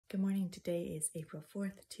Good morning. Today is April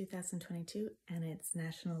 4th, 2022, and it's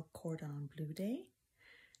National Cordon Bleu Day,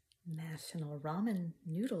 National Ramen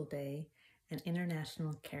Noodle Day, and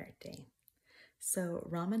International Carrot Day. So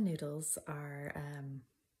ramen noodles are,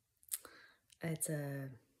 it's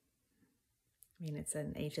an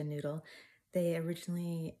Asian noodle. They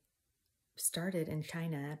originally started in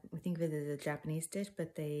China. We think of it as a Japanese dish,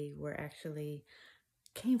 but they were actually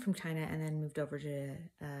came from China and then moved over to,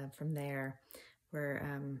 from there, were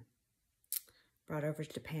brought over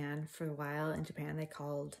to Japan for a while. In Japan, they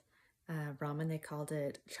called ramen, they called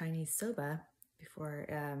it Chinese soba before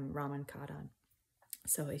ramen caught on.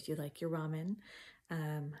 So if you like your ramen,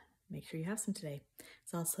 make sure you have some today.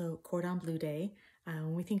 It's also Cordon Bleu Day.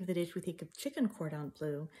 When we think of the dish, we think of chicken cordon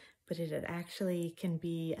bleu, but it actually can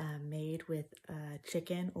be made with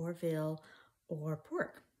chicken or veal or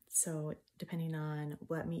pork. So depending on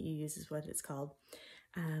what meat you use is what it's called.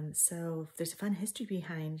 So there's a fun history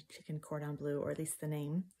behind chicken cordon bleu, or at least the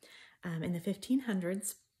name. In the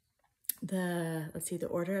 1500s, the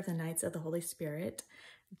Order of the Knights of the Holy Spirit,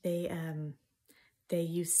 they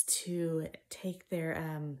used to take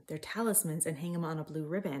their talismans and hang them on a blue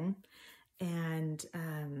ribbon, and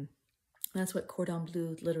that's what cordon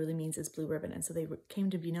bleu literally means, is blue ribbon. And so they came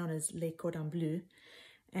to be known as les cordons bleus.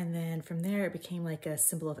 And then from there, it became like a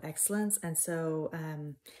symbol of excellence. And so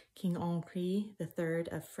King Henri III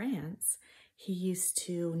of France, he used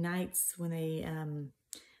to, knights, when they,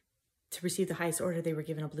 to receive the highest order, they were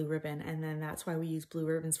given a blue ribbon. And then that's why we use blue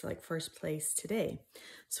ribbons for like first place today.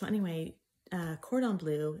 So anyway, cordon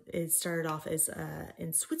bleu, it started off as,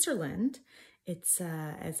 in Switzerland, it's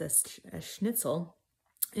as a schnitzel.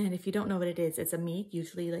 And if you don't know what it is, it's a meat,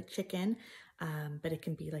 usually like chicken, but it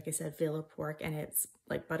can be, like I said, veal or pork, and it's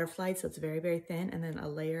like butterflied, so it's very, very thin, and then a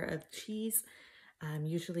layer of cheese,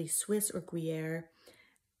 usually Swiss or Gruyere,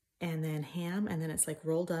 and then ham, and then it's like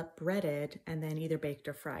rolled up, breaded, and then either baked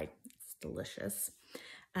or fried. It's delicious.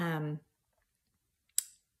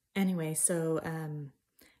 Anyway, so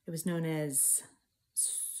it was known as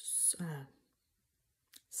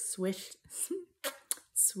Swiss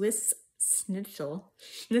schnitzel.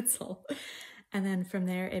 And then from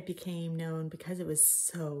there, it became known because it was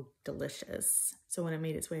so delicious. So when it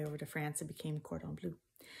made its way over to France, it became cordon bleu.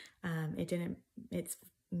 It's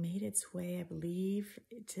made its way, I believe,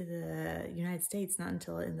 to the United States, not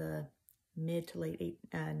until in the mid to late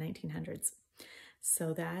 1900s.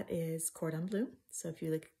 So that is cordon bleu. So if you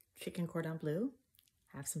like chicken cordon bleu,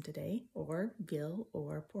 have some today, or veal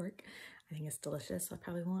or pork. I think it's delicious. I'll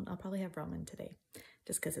probably have ramen today,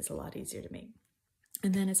 just because it's a lot easier to make.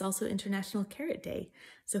 And then it's also International Carrot Day.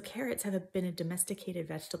 So carrots have been a domesticated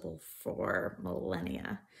vegetable for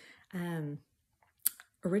millennia.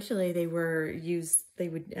 Originally they were used, they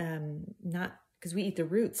would not, because we eat the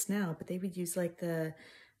roots now, but they would use like the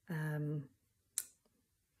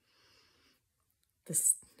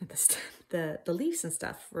leaves and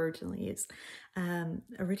stuff were originally used.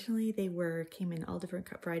 Originally they came in all different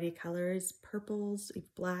variety of colors, purples,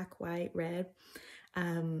 black, white, red.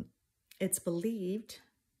 It's believed,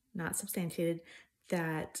 not substantiated,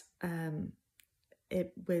 that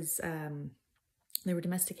it was, they were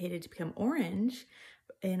domesticated to become orange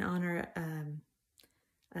in honor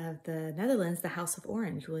of the Netherlands, the House of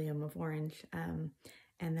Orange, William of Orange.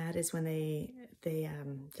 And that is when they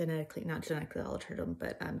not genetically altered them,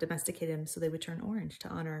 but domesticated them so they would turn orange to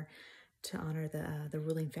honor the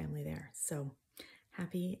ruling family there. So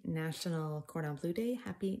happy National Cordon Bleu Day,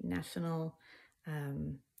 happy National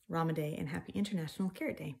Ramen Day, and happy International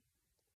Carrot Day.